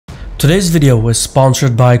Today's video is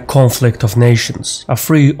sponsored by Conflict of Nations, a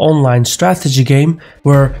free online strategy game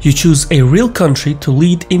where you choose a real country to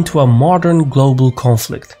lead into a modern global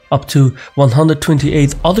conflict. Up to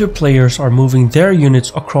 128 other players are moving their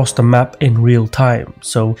units across the map in real time.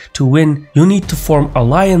 So to win, you need to form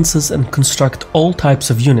alliances and construct all types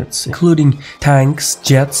of units, including tanks,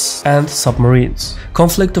 jets, and submarines.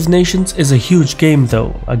 Conflict of Nations is a huge game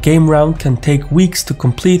though. A game round can take weeks to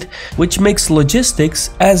complete, which makes logistics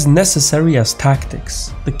as necessary as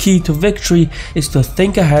tactics. The key to victory is to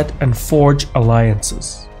think ahead and forge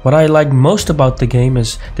alliances. What I like most about the game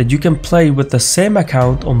is that you can play with the same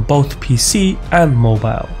account on both PC and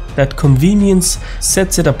mobile. That convenience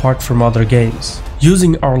sets it apart from other games.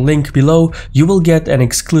 Using our link below, you will get an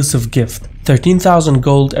exclusive gift, 13,000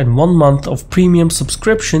 gold and 1 month of premium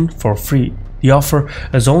subscription for free. The offer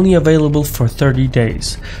is only available for 30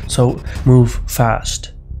 days, so move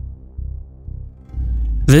fast.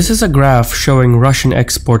 This is a graph showing Russian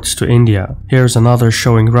exports to India. Here's another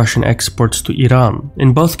showing Russian exports to Iran.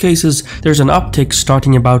 In both cases, there's an uptick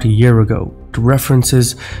starting about a year ago. The reference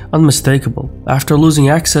is unmistakable. After losing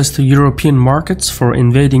access to European markets for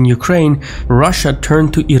invading Ukraine, Russia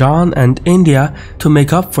turned to Iran and India to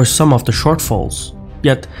make up for some of the shortfalls.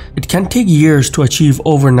 Yet, it can take years to achieve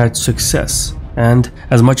overnight success. And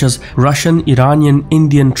as much as Russian, Iranian,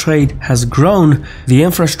 Indian trade has grown, the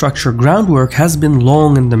infrastructure groundwork has been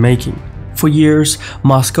long in the making. For years,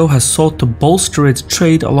 Moscow has sought to bolster its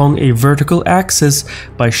trade along a vertical axis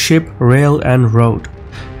by ship, rail, and road.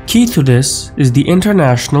 Key to this is the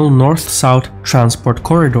international north-south transport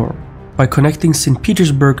corridor. By connecting St.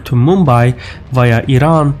 Petersburg to Mumbai via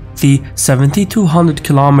Iran, the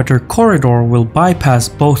 7,200-kilometer corridor will bypass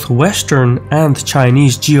both Western and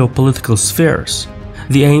Chinese geopolitical spheres.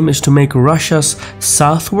 The aim is to make Russia's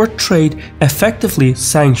southward trade effectively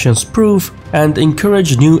sanctions-proof and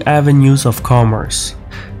encourage new avenues of commerce.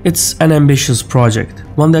 It's an ambitious project,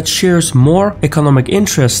 one that shares more economic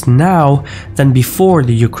interest now than before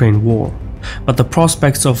the Ukraine war. But the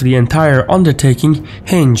prospects of the entire undertaking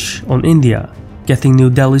hinge on India. Getting New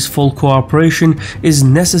Delhi's full cooperation is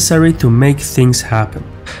necessary to make things happen.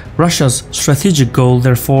 Russia's strategic goal,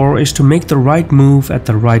 therefore, is to make the right move at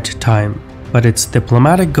the right time. But its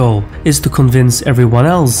diplomatic goal is to convince everyone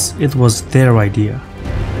else it was their idea.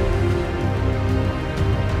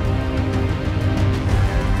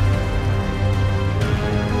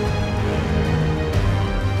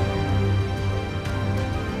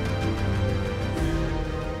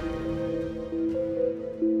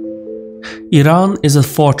 Iran is a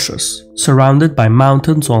fortress, surrounded by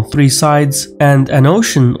mountains on 3 sides and an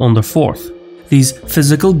ocean on the 4th. These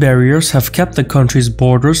physical barriers have kept the country's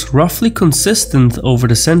borders roughly consistent over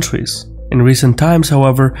the centuries. In recent times,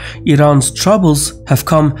 however, Iran's troubles have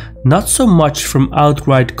come not so much from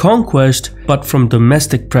outright conquest, but from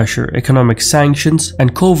domestic pressure, economic sanctions,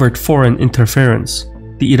 and covert foreign interference.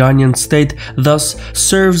 The Iranian state thus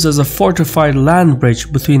serves as a fortified land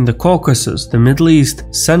bridge between the Caucasus, the Middle East,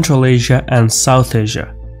 Central Asia, and South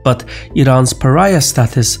Asia. But Iran's pariah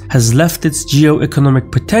status has left its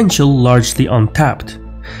geo-economic potential largely untapped.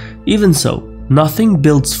 Even so, nothing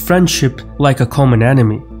builds friendship like a common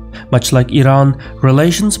enemy. Much like Iran,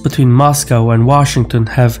 relations between Moscow and Washington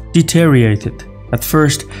have deteriorated, at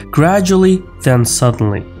first gradually, then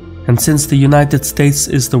suddenly. And since the United States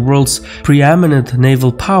is the world's preeminent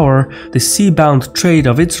naval power, the sea-bound trade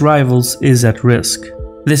of its rivals is at risk.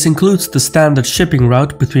 This includes the standard shipping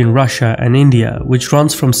route between Russia and India, which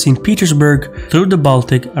runs from St. Petersburg through the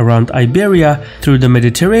Baltic, around Iberia, through the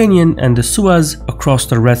Mediterranean and the Suez, across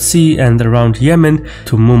the Red Sea and around Yemen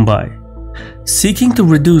to Mumbai. Seeking to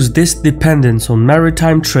reduce this dependence on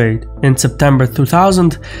maritime trade, in September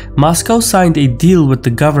 2000, Moscow signed a deal with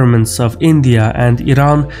the governments of India and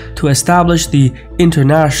Iran to establish the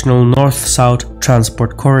International North-South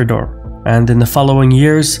Transport Corridor. And in the following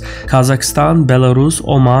years, Kazakhstan, Belarus,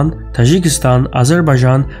 Oman, Tajikistan,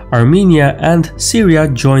 Azerbaijan, Armenia, and Syria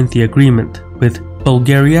joined the agreement, with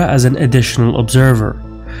Bulgaria as an additional observer.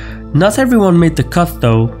 Not everyone made the cut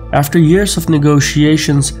though. After years of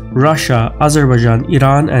negotiations, Russia, Azerbaijan,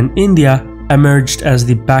 Iran, and India emerged as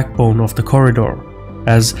the backbone of the corridor.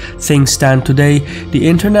 As things stand today, the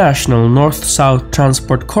International North-South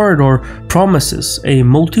Transport Corridor promises a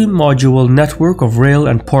multi-module network of rail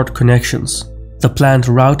and port connections. The planned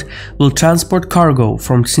route will transport cargo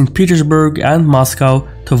from St. Petersburg and Moscow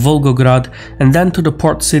to Volgograd and then to the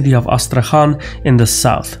port city of Astrakhan in the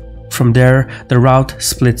south. From there, the route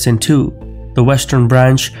splits in two. The western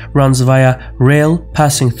branch runs via rail,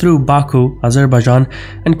 passing through Baku, Azerbaijan,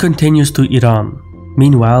 and continues to Iran.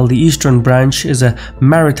 Meanwhile, the eastern branch is a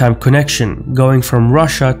maritime connection going from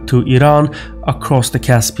Russia to Iran across the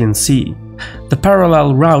Caspian Sea. The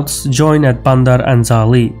parallel routes join at Bandar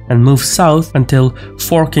Anzali and move south until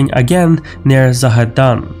forking again near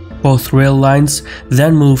Zahedan. Both rail lines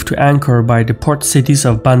then move to anchor by the port cities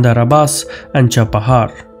of Bandar Abbas and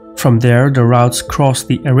Chabahar. From there, the routes cross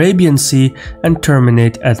the Arabian Sea and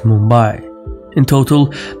terminate at Mumbai. In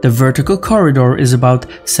total, the vertical corridor is about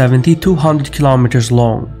 7,200 kilometers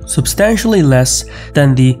long, substantially less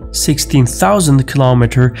than the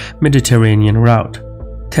 16,000-kilometer Mediterranean route.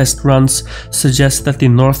 Test runs suggest that the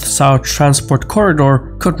north-south transport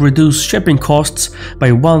corridor could reduce shipping costs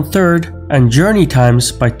by 1/3 and journey times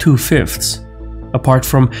by 2/5. Apart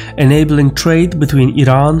from enabling trade between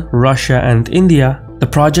Iran, Russia, and India, the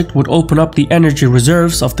project would open up the energy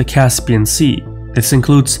reserves of the Caspian Sea. This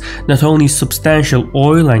includes not only substantial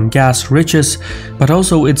oil and gas riches, but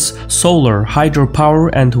also its solar, hydropower,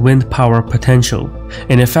 and wind power potential.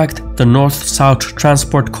 In effect, the north-south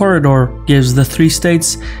transport corridor gives the three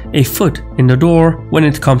states a foot in the door when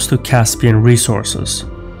it comes to Caspian resources.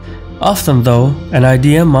 Often, though, an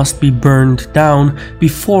idea must be burned down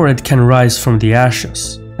before it can rise from the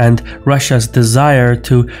ashes, and Russia's desire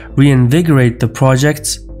to reinvigorate the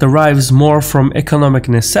projects derives more from economic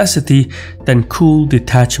necessity than cool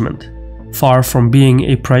detachment. Far from being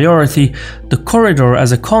a priority, the corridor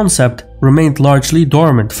as a concept remained largely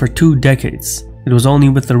dormant for 2 decades. It was only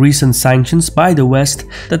with the recent sanctions by the West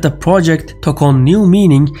that the project took on new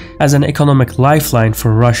meaning as an economic lifeline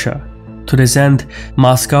for Russia. To this end,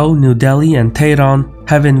 Moscow, New Delhi, and Tehran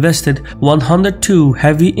have invested 102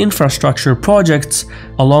 heavy infrastructure projects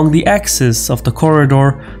along the axis of the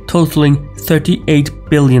corridor, totaling $38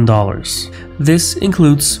 billion. This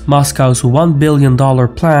includes Moscow's $1 billion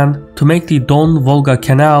plan to make the Don-Volga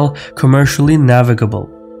Canal commercially navigable.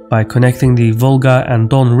 By connecting the Volga and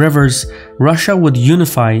Don rivers, Russia would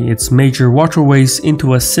unify its major waterways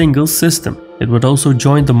into a single system. It would also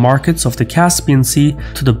join the markets of the Caspian Sea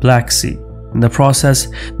to the Black Sea. In the process,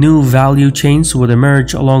 new value chains would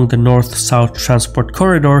emerge along the north-south transport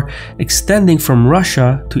corridor, extending from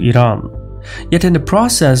Russia to Iran. Yet in the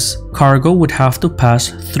process, cargo would have to pass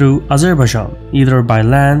through Azerbaijan, either by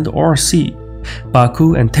land or sea.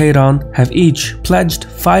 Baku and Tehran have each pledged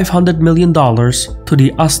 $500 million to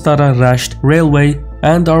the Astara-Rasht railway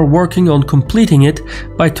and are working on completing it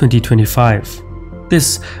by 2025.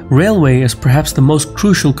 This railway is perhaps the most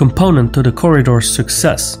crucial component to the corridor's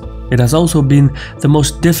success. It has also been the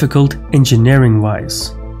most difficult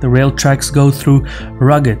engineering-wise. The rail tracks go through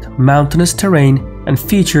rugged, mountainous terrain and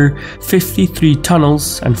feature 53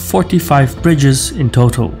 tunnels and 45 bridges in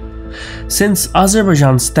total. Since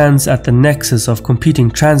Azerbaijan stands at the nexus of competing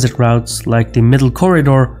transit routes like the Middle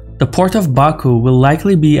Corridor, the port of Baku will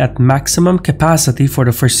likely be at maximum capacity for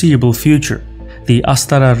the foreseeable future. The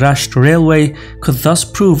Astara-Rasht railway could thus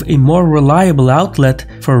prove a more reliable outlet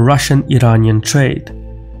for Russian-Iranian trade.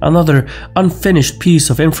 Another unfinished piece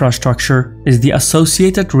of infrastructure is the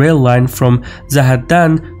associated rail line from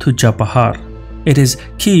Zahedan to Chabahar. It is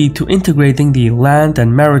key to integrating the land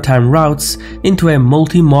and maritime routes into a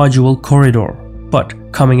multi-module corridor. But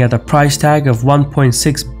coming at a price tag of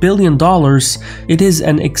 $1.6 billion, it is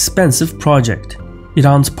an expensive project.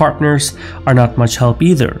 Iran's partners are not much help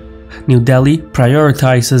either. New Delhi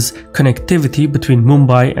prioritizes connectivity between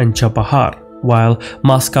Mumbai and Chabahar, while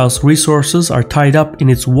Moscow's resources are tied up in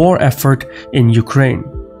its war effort in Ukraine.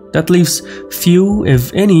 That leaves few,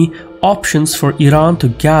 if any, options for Iran to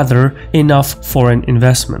gather enough foreign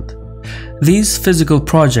investment. These physical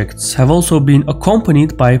projects have also been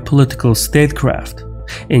accompanied by political statecraft.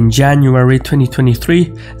 In January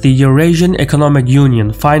 2023, the Eurasian Economic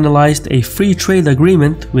Union finalized a free trade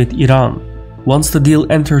agreement with Iran. Once the deal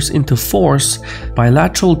enters into force,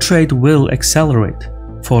 bilateral trade will accelerate.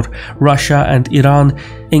 For Russia and Iran,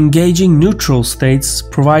 engaging neutral states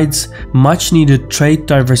provides much-needed trade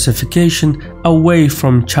diversification away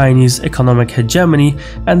from Chinese economic hegemony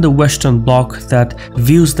and the Western bloc that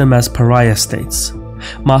views them as pariah states.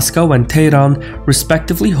 Moscow and Tehran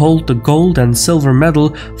respectively hold the gold and silver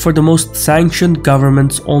medal for the most sanctioned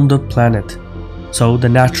governments on the planet. So the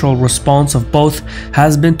natural response of both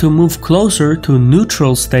has been to move closer to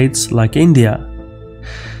neutral states like India.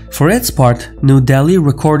 For its part, New Delhi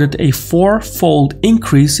recorded a 4-fold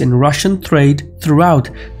increase in Russian trade throughout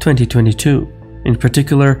 2022. In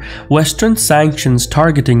particular, Western sanctions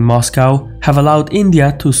targeting Moscow have allowed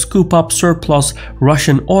India to scoop up surplus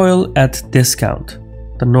Russian oil at discount.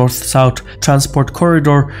 The north-south transport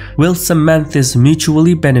corridor will cement this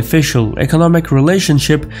mutually beneficial economic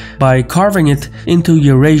relationship by carving it into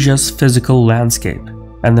Eurasia's physical landscape.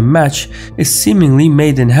 and the match is seemingly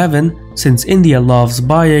made in heaven since India loves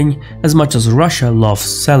buying as much as Russia loves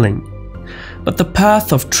selling. But the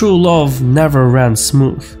path of true love never ran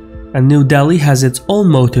smooth, and New Delhi has its own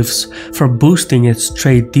motives for boosting its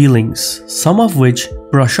trade dealings, some of which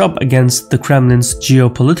brush up against the Kremlin's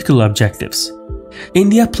geopolitical objectives.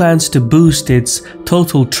 India plans to boost its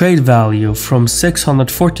total trade value from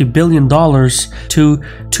 $640 billion to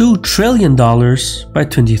 $2 trillion by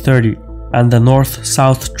 2030, and the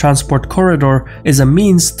North-South Transport Corridor is a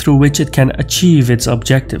means through which it can achieve its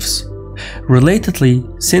objectives.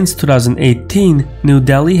 Relatedly, since 2018, New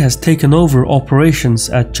Delhi has taken over operations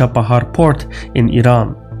at Chabahar port in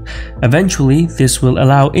Iran. Eventually, this will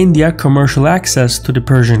allow India commercial access to the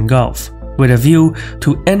Persian Gulf, with a view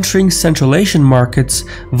to entering Central Asian markets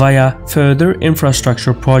via further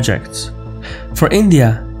infrastructure projects. For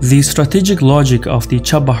India, the strategic logic of the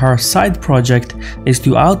Chabahar side project is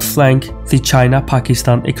to outflank the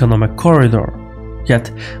China-Pakistan economic corridor.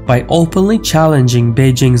 Yet, by openly challenging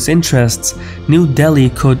Beijing's interests, New Delhi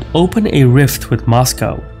could open a rift with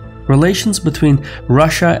Moscow. Relations between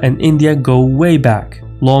Russia and India go way back.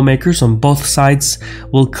 Lawmakers on both sides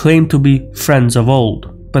will claim to be friends of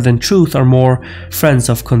old, but in truth are more friends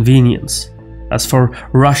of convenience. As for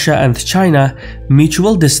Russia and China,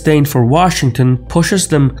 mutual disdain for Washington pushes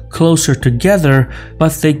them closer together,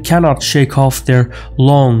 but they cannot shake off their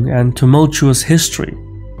long and tumultuous history.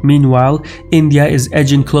 Meanwhile, India is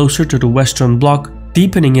edging closer to the Western Bloc,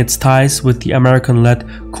 deepening its ties with the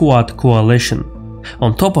American-led Quad coalition.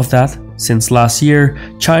 On top of that, since last year,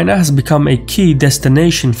 China has become a key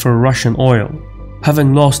destination for Russian oil.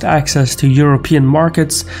 Having lost access to European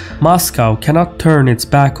markets, Moscow cannot turn its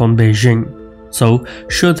back on Beijing. So,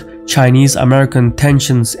 should Chinese-American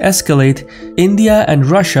tensions escalate, India and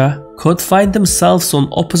Russia could find themselves on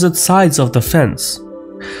opposite sides of the fence.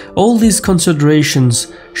 All these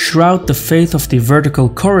considerations shroud the fate of the vertical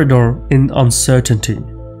corridor in uncertainty.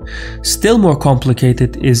 Still more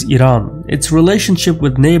complicated is Iran. Its relationship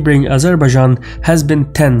with neighboring Azerbaijan has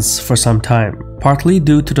been tense for some time, partly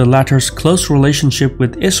due to the latter's close relationship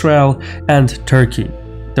with Israel and Turkey.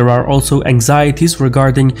 There are also anxieties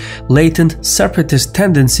regarding latent separatist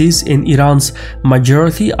tendencies in Iran's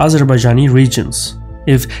majority Azerbaijani regions.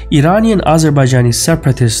 If Iranian Azerbaijani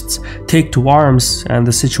separatists take to arms and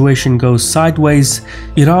the situation goes sideways,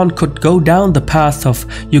 Iran could go down the path of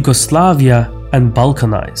Yugoslavia and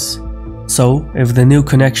balkanize. So, if the new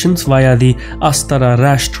connections via the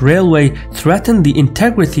Astara-Rasht railway threaten the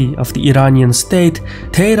integrity of the Iranian state,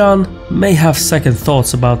 Tehran may have second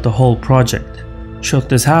thoughts about the whole project. Should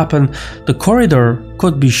this happen, the corridor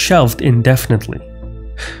could be shelved indefinitely.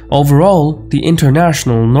 Overall, the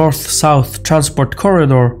International North-South Transport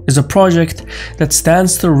Corridor is a project that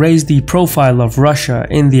stands to raise the profile of Russia,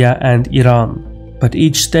 India and Iran. But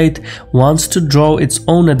each state wants to draw its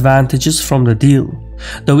own advantages from the deal.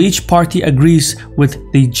 Though each party agrees with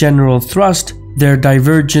the general thrust, their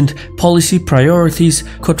divergent policy priorities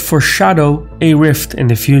could foreshadow a rift in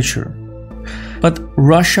the future. But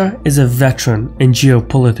Russia is a veteran in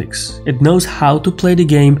geopolitics. It knows how to play the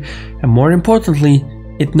game, and more importantly,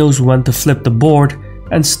 it knows when to flip the board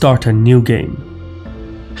and start a new game.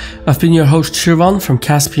 I've been your host Shirvan from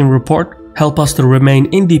Caspian Report. Help us to remain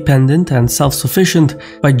independent and self-sufficient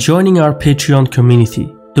by joining our Patreon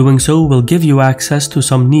community. Doing so will give you access to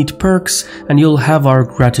some neat perks and you'll have our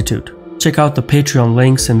gratitude. Check out the Patreon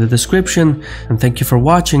links in the description, and thank you for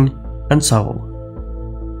watching, and Savol.